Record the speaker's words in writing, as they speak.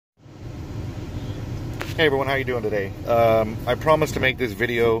Hey everyone, how you doing today? I promised to make this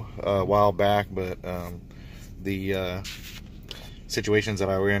video a while back, but the situations that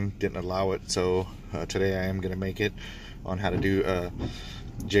I were in didn't allow it, so today I am going to make it on how to do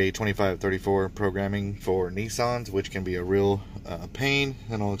j2534 programming for Nissans, which can be a real pain,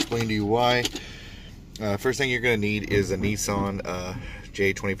 and I'll explain to you why. First thing you're going to need is a Nissan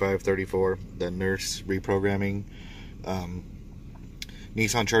j2534, the Ners reprogramming.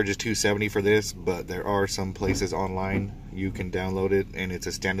 Nissan charges $270 for this, but there are some places online you can download it, and it's a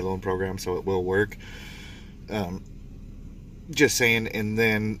standalone program, so it will work. Just saying. And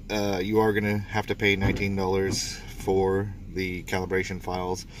then you are going to have to pay $19 for the calibration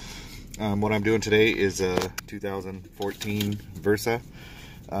files. What I'm doing today is a 2014 Versa.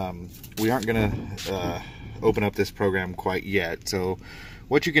 We aren't going to open up this program quite yet, so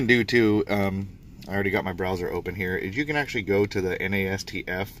what you can do too, I already got my browser open here, is you can actually go to the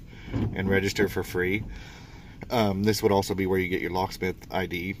NASTF and register for free. This would also be where you get your locksmith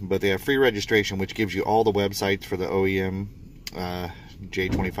ID, but they have free registration, which gives you all the websites for the OEM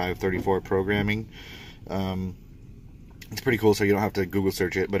j2534 programming. It's pretty cool, so you don't have to Google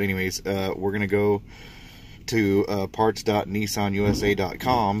search it. But anyways, we're going to go to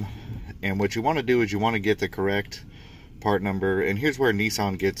parts.nissanusa.com, and what you want to do is you want to get the correct part number. And here's where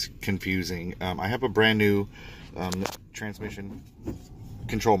Nissan gets confusing. I have a brand new transmission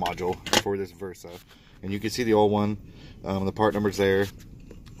control module for this Versa, and you can see the old one. The part number's there.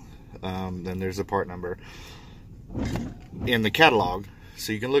 Then there's the part number in the catalog,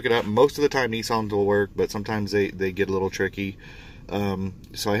 so you can look it up. Most of the time Nissans will work, but sometimes they get a little tricky. So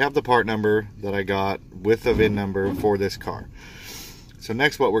I have the part number that I got with the VIN number for this car. So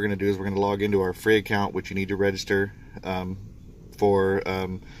next what we're going to do is we're going to log into our free account, which you need to register for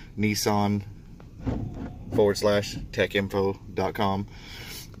Nissan/techinfo.com.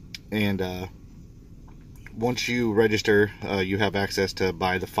 And once you register, you have access to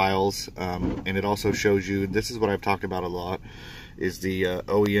buy the files, and it also shows you, this is what I've talked about a lot, is the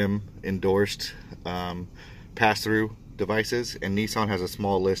OEM endorsed pass-through devices, and Nissan has a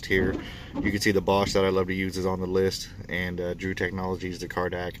small list here. You can see the Bosch that I love to use is on the list, and thru Technologies, the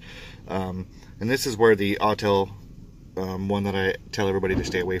Cardac, and this is where the Autel one that I tell everybody to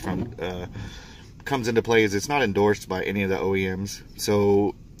stay away from comes into play. Is it's not endorsed by any of the OEMs,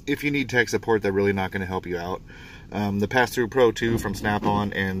 so if you need tech support, they're really not going to help you out. The Pass-Through Pro 2 from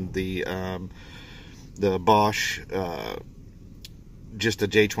Snap-on and the Bosch just the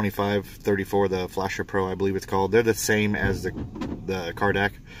j2534, the Flasher Pro, I believe it's called, they're the same as the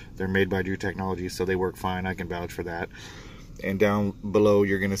Cardac. They're made by thru Technologies, so they work fine. I can vouch for that. And down below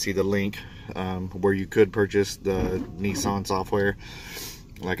you're going to see the link where you could purchase the Nissan software.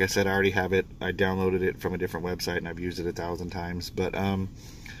 Like I said, I already have it. I downloaded it from a different website and I've used it 1,000 times. But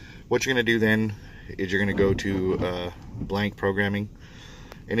what you're going to do then is you're going to go to blank programming.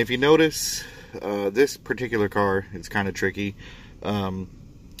 And if you notice, this particular car is kind of tricky.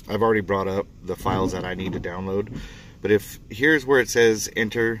 I've already brought up the files that I need to download, but here's where it says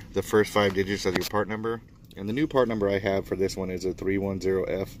enter the first 5 digits of your part number, and the new part number I have for this one is a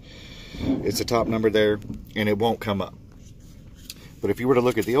 310F. It's the top number there, and it won't come up. But if you were to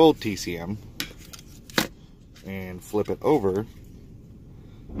look at the old TCM and flip it over,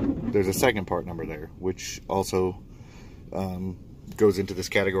 there's a second part number there, which also goes into this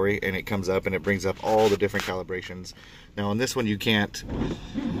category, and it comes up and it brings up all the different calibrations. Now on this one you can't,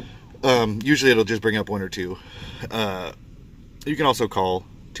 usually it'll just bring up 1 or 2. You can also call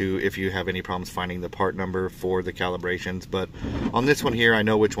to if you have any problems finding the part number for the calibrations, but on this one here I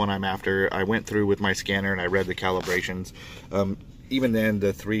know which one I'm after. I went through with my scanner and I read the calibrations. Even then,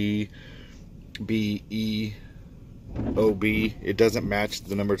 the 3BEOB, it doesn't match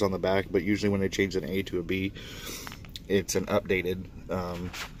the numbers on the back, but usually when they change an A to a B, it's an updated,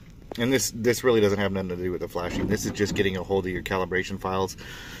 and this really doesn't have nothing to do with the flashing. This is just getting a hold of your calibration files.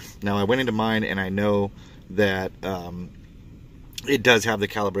 Now I went into mine and I know that it does have the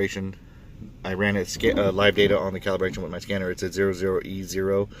calibration. I ran live data on the calibration with my scanner. It's at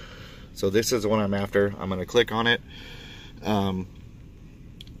 00E0, so this is the one I'm after. I'm going to click on it.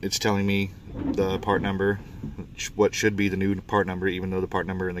 It's telling me the part number, what should be the new part number, even though the part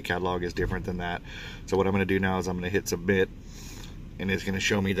number in the catalog is different than that. So what I'm going to do now is I'm going to hit submit, and it's going to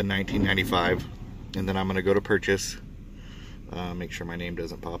show me the 1995, and then I'm going to go to purchase. Make sure my name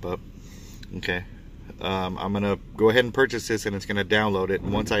doesn't pop up. Okay. I'm going to go ahead and purchase this, and it's going to download it.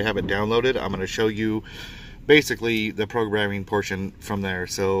 And once I have it downloaded, I'm going to show you basically the programming portion from there.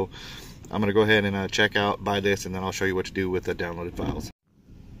 So I'm going to go ahead and check out, buy this, and then I'll show you what to do with the downloaded files.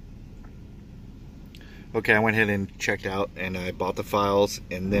 Okay, I went ahead and checked out and I bought the files,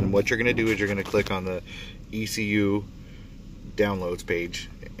 and then what you're going to do is you're going to click on the ECU downloads page,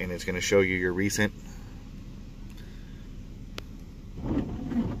 and it's going to show you your recent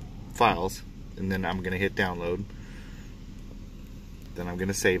files, and then I'm going to hit download. Then I'm going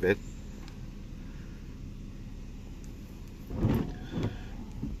to save it.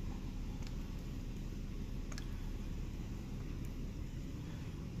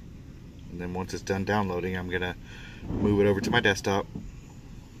 And then once it's done downloading, I'm going to move it over to my desktop.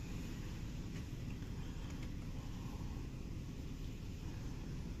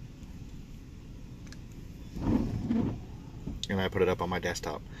 And I put it up on my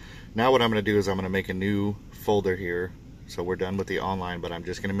desktop. Now what I'm going to do is I'm going to make a new folder here. So we're done with the online, but I'm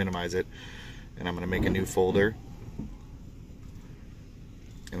just going to minimize it. And I'm going to make a new folder.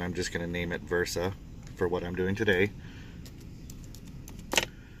 And I'm just going to name it Versa for what I'm doing today.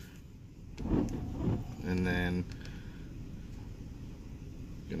 And then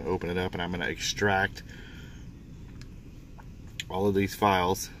I'm going to open it up, and I'm going to extract all of these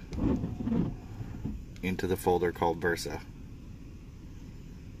files into the folder called Versa.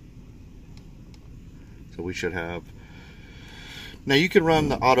 So we should have, now you can run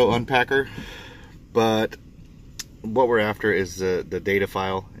the auto unpacker, but what we're after is the data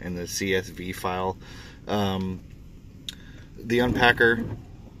file and the CSV file. The unpacker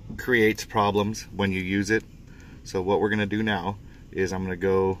creates problems when you use it. So what we're going to do now is I'm going to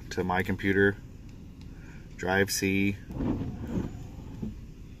go to my computer, drive C,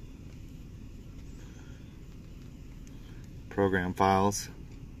 program files,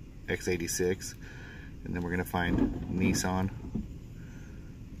 x86, and then we're going to find Nissan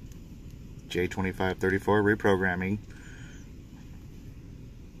j2534 reprogramming.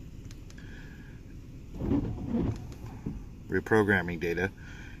 Reprogramming data,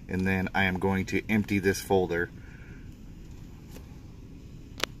 and then I am going to empty this folder.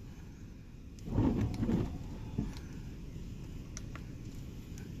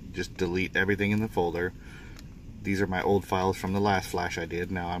 Just delete everything in the folder. These are my old files from the last flash I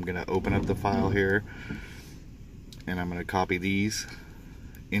did. Now I'm going to open up the file here, and I'm going to copy these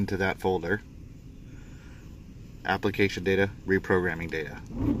into that folder. Application data, reprogramming data.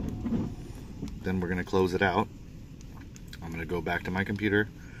 Then we're going to close it out. I'm going to go back to my computer.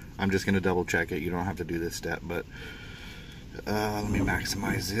 I'm just going to double check it. You don't have to do this step, but let me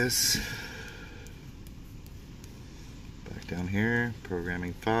maximize this. Back down here,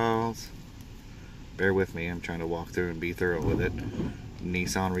 programming files. Bear with me, I'm trying to walk through and be thorough with it.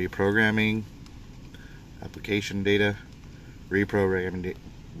 Nissan reprogramming, application data, reprogramming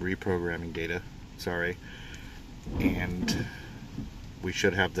data, sorry. And we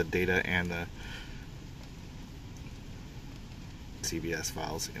should have the data and the CVS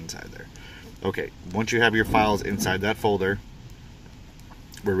files inside there. Okay, once you have your files inside that folder,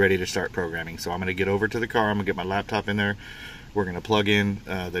 we're ready to start programming. So I'm going to get over to the car, I'm going to get my laptop in there, we're going to plug in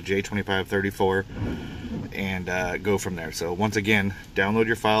the j2534 and go from there. So once again, download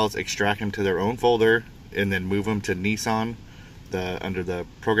your files, extract them to their own folder, and then move them to Nissan, under the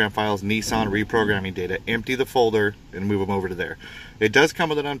program files, Nissan reprogramming data, empty the folder and move them over to there. It does come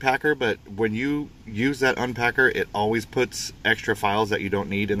with an unpacker, but when you use that unpacker, it always puts extra files that you don't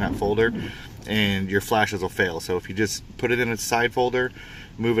need in that folder, and your flashes will fail. So if you just put it in a side folder,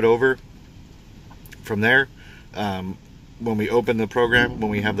 move it over from there, when we open the program, when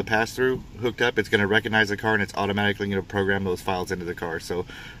we have the pass-through hooked up, it's going to recognize the car and it's automatically going to program those files into the car. So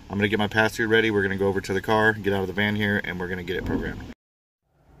I'm going to get my pass-through ready. We're going to go over to the car, get out of the van here, and we're going to get it programmed.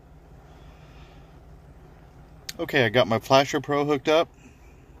 Okay, I got my Flasher Pro hooked up.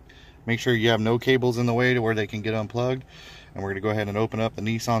 Make sure you have no cables in the way to where they can get unplugged. And we're going to go ahead and open up the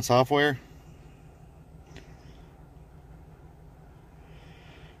Nissan software.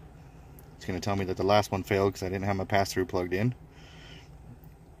 It's going to tell me that the last one failed because I didn't have my pass-through plugged in.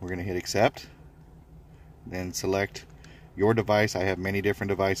 We're going to hit accept. Then select your device. I have many different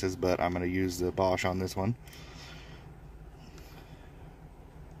devices, but I'm going to use the Bosch on this one.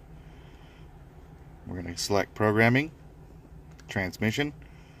 We're going to select programming, transmission.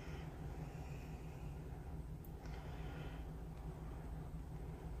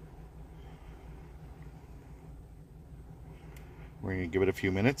 We're going to give it a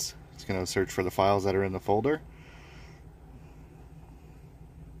few minutes. It's going to search for the files that are in the folder.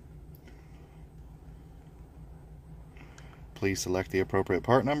 Please select the appropriate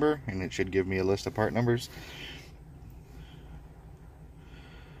part number, and it should give me a list of part numbers.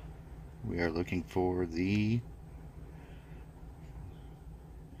 We are looking for the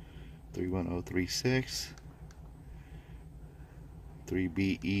 31036,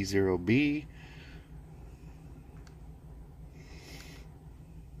 3BE0B,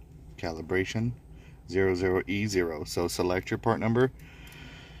 calibration 00E0. So select your part number,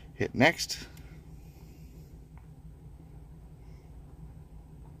 hit next.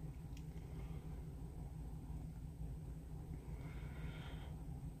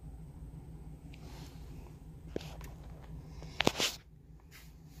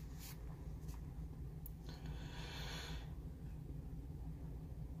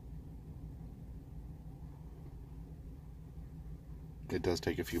 It does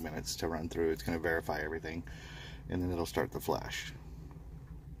take a few minutes to run through. It's going to verify everything, and then it'll start the flash.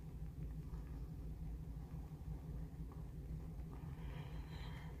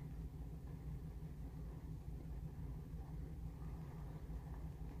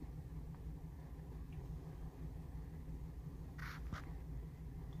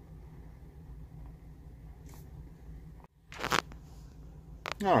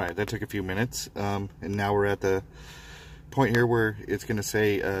 Alright, that took a few minutes, and now we're at the point here where it's going to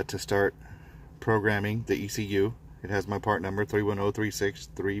say to start programming the ECU. It has my part number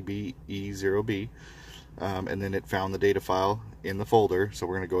 310363BE0B, and then it found the data file in the folder, so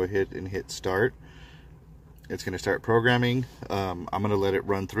we're going to go ahead and hit start. It's going to start programming. I'm going to let it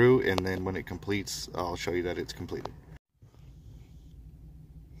run through, and then when it completes, I'll show you that it's completed.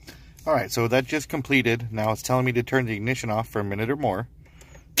 Alright, so that just completed. Now it's telling me to turn the ignition off for a minute or more,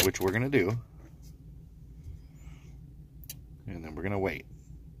 which we're going to do. And then we're going to wait.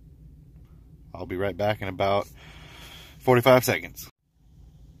 I'll be right back in about 45 seconds.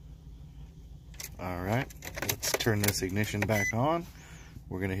 Alright, let's turn this ignition back on.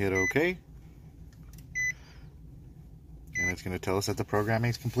 We're going to hit OK. And it's going to tell us that the programming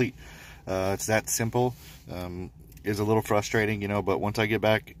is complete. It's that simple. Is a little frustrating, you know, but once I get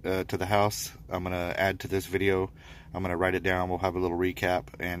back to the house, I'm going to add to this video. I'm going to write it down. We'll have a little recap,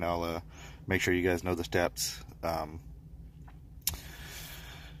 and I'll make sure you guys know the steps.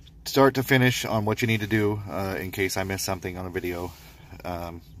 Start to finish on what you need to do in case I miss something on the video.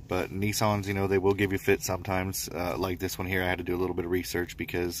 But Nissans, you know, they will give you fits sometimes. Like this one here, I had to do a little bit of research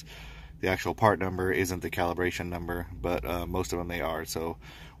because the actual part number isn't the calibration number, but most of them they are. So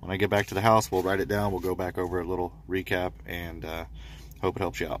when I get back to the house, we'll write it down. We'll go back over a little recap, and hope it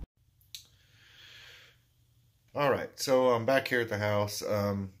helps you out. Alright, so I'm back here at the house.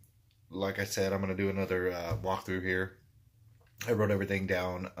 Like I said, I'm going to do another walkthrough here. I wrote everything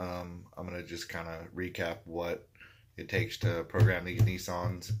down. I'm going to just kind of recap what it takes to program these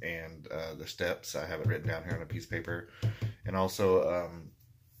Nissans and the steps. I have it written down here on a piece of paper. And also,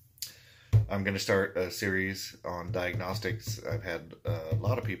 I'm going to start a series on diagnostics. I've had a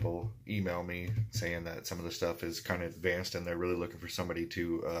lot of people email me saying that some of the stuff is kind of advanced and they're really looking for somebody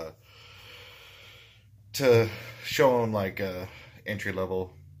to show them like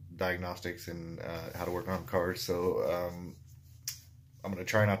entry-level diagnostics and how to work on cars. So I'm going to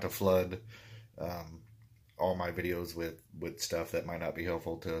try not to flood all my videos with stuff that might not be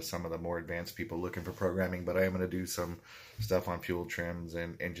helpful to some of the more advanced people looking for programming, but I am going to do some stuff on fuel trims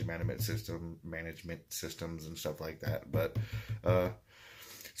and engine management systems and stuff like that. But so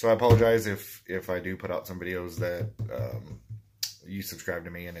I apologize if I do put out some videos that you subscribe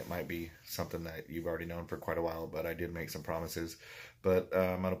to me and it might be something that you've already known for quite a while, but I did make some promises. But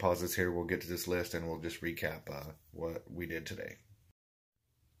I'm going to pause this here. We'll get to this list and we'll just recap what we did today.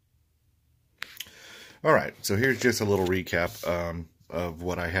 Alright, so here's just a little recap of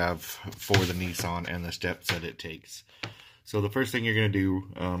what I have for the Nissan and the steps that it takes. So the first thing you're going to do,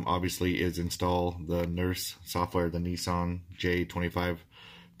 obviously, is install the Ners software, the Nissan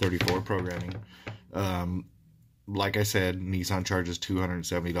j2534 programming. Like I said, Nissan charges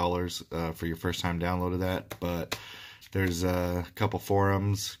 $270 for your first time download of that, but there's a couple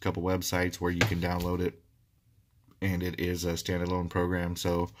forums, a couple websites where you can download it, and it is a standalone program,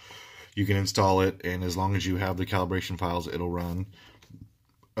 so you can install it, and as long as you have the calibration files, it'll run.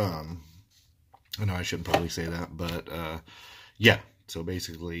 I know I shouldn't probably say that, but yeah. So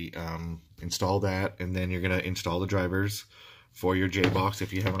basically, install that, and then you're going to install the drivers for your J-Box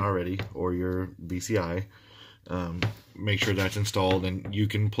if you haven't already, or your VCI. Make sure that's installed, and you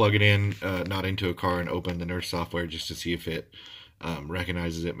can plug it in, not into a car, and open the Ners software just to see if it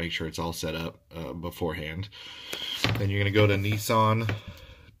recognizes it. Make sure it's all set up beforehand. Then you're going to go to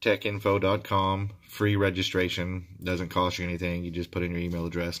NissanTechInfo.com, free registration, doesn't cost you anything. You just put in your email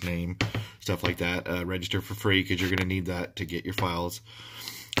address, name, stuff like that. Register for free because you're going to need that to get your files.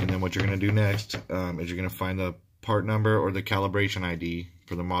 And then what you're going to do next is you're going to find the part number or the calibration ID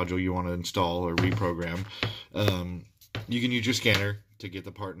for the module you want to install or reprogram. You can use your scanner to get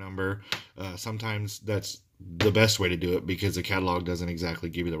the part number. Sometimes that's the best way to do it because the catalog doesn't exactly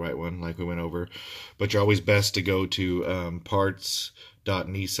give you the right one like we went over, but you're always best to go to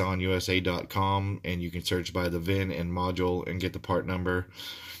parts.nissanusa.com, and you can search by the VIN and module and get the part number.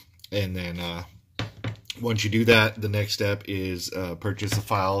 And then once you do that, the next step is purchase the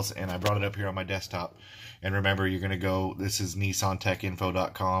files, and I brought it up here on my desktop. And remember, you're going to go, this is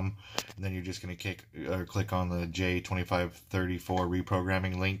nissantechinfo.com, and then you're just going to click on the j2534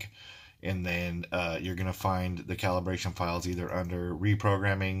 reprogramming link, and then you're going to find the calibration files either under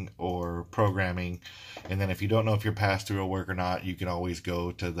reprogramming or programming. And then if you don't know if your pass-through will work or not, you can always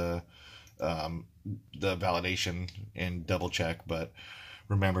go to the validation and double check. But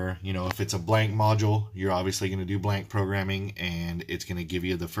remember, you know, if it's a blank module, you're obviously going to do blank programming, and it's going to give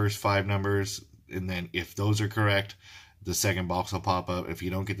you the first 5 numbers. And then if those are correct, the second box will pop up. If you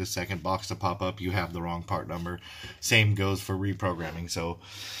don't get the second box to pop up, you have the wrong part number. Same goes for reprogramming. So,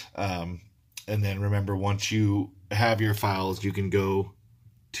 and then remember, once you have your files, you can go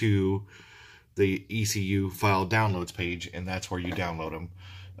to the ECU file downloads page, and that's where you download them.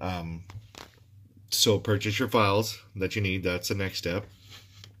 So purchase your files that you need. That's the next step.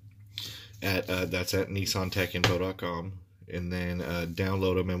 That's at nissantechinfo.com. And then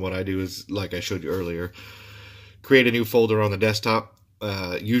download them. And what I do is, like I showed you earlier, create a new folder on the desktop.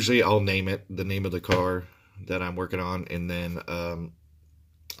 Usually I'll name it the name of the car that I'm working on, and then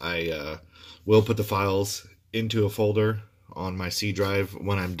I will put the files into a folder on my C drive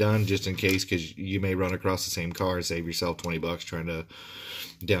when I'm done, just in case, because you may run across the same car and save yourself 20 bucks trying to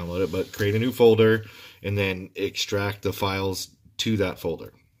download it. But create a new folder and then extract the files to that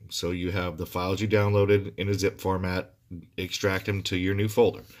folder. So you have the files you downloaded in a zip format, extract them to your new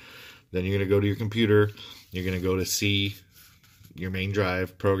folder. Then you're going to go to your computer, you're going to go to C, your main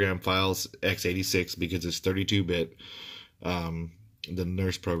drive, program files x86 because it's 32-bit, the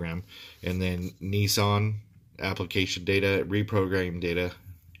Ners program, and then Nissan application data, reprogram data,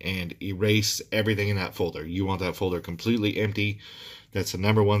 and erase everything in that folder. You want that folder completely empty. That's the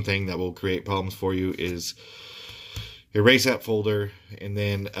number one thing that will create problems for you, is erase that folder, and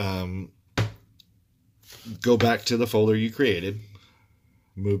then go back to the folder you created,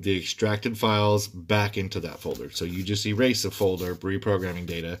 move the extracted files back into that folder. So you just erase the folder, reprogramming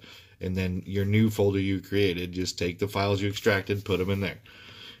data, and then your new folder you created, just take the files you extracted, put them in there.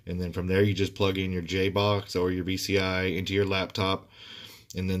 And then from there, you just plug in your JBox or your VCI into your laptop,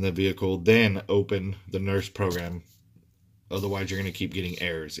 and then the vehicle, then open the Ners program. Otherwise, you're going to keep getting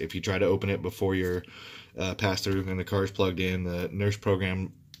errors. If you try to open it before your pass-through and the car is plugged in, the Ners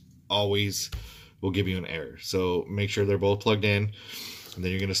program always will give you an error. So make sure they're both plugged in, and then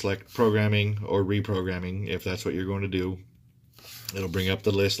you're going to select programming or reprogramming if that's what you're going to do. It'll bring up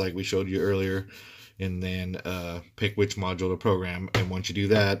the list like we showed you earlier, and then pick which module to program. And once you do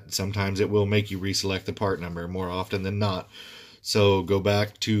that, sometimes it will make you reselect the part number, more often than not. So go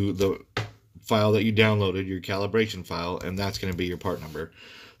back to the file that you downloaded, your calibration file, and that's going to be your part number.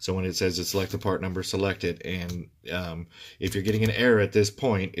 So when it says to select the part number, select it. And if you're getting an error at this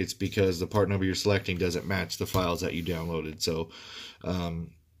point, it's because the part number you're selecting doesn't match the files that you downloaded. So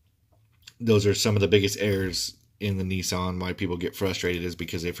those are some of the biggest errors in the Nissan. Why people get frustrated is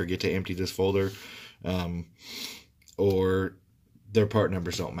because they forget to empty this folder, or their part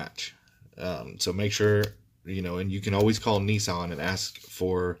numbers don't match. So make sure, you know, and you can always call Nissan and ask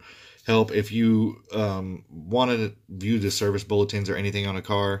for help. If you want to view the service bulletins or anything on a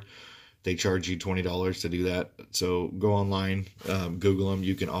car, they charge you $20 to do that. So go online, Google them.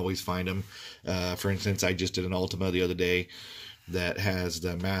 You can always find them. For instance, I just did an Altima the other day that has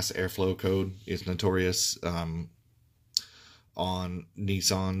the mass airflow code. It's notorious on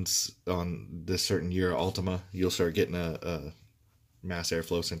Nissans. On this certain year Altima, you'll start getting a mass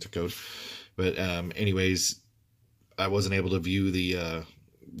airflow sensor code. But anyways, I wasn't able to view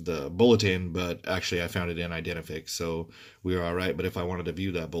the bulletin, but actually I found it in Identifix, so we were all right. But if I wanted to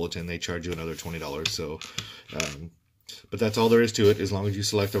view that bulletin, they charge you another $20. So but that's all there is to it. As long as you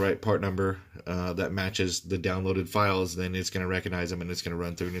select the right part number that matches the downloaded files, then it's going to recognize them, and it's going to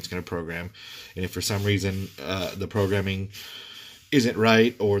run through, and it's going to program. And if for some reason the programming isn't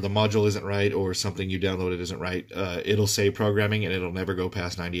right, or the module isn't right, or something you downloaded isn't right, it'll say programming, and it'll never go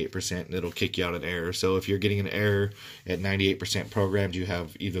past 98%, and it'll kick you out an error. So if you're getting an error at 98% programmed, you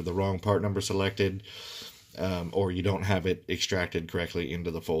have either the wrong part number selected, or you don't have it extracted correctly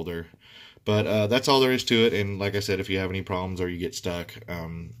into the folder. But that's all there is to it. And like I said, if you have any problems or you get stuck,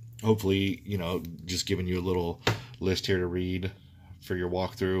 hopefully, you know, just giving you a little list here to read for your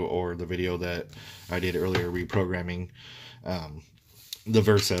walkthrough, or the video that I did earlier, reprogramming, the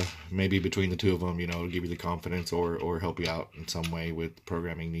Versa, maybe between the two of them, you know, give you the confidence or help you out in some way with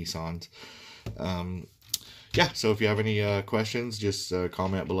programming Nissans. Yeah, so if you have any questions, just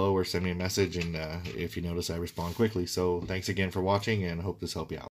comment below or send me a message, and if you notice, I respond quickly. So thanks again for watching, and hope this helped you out.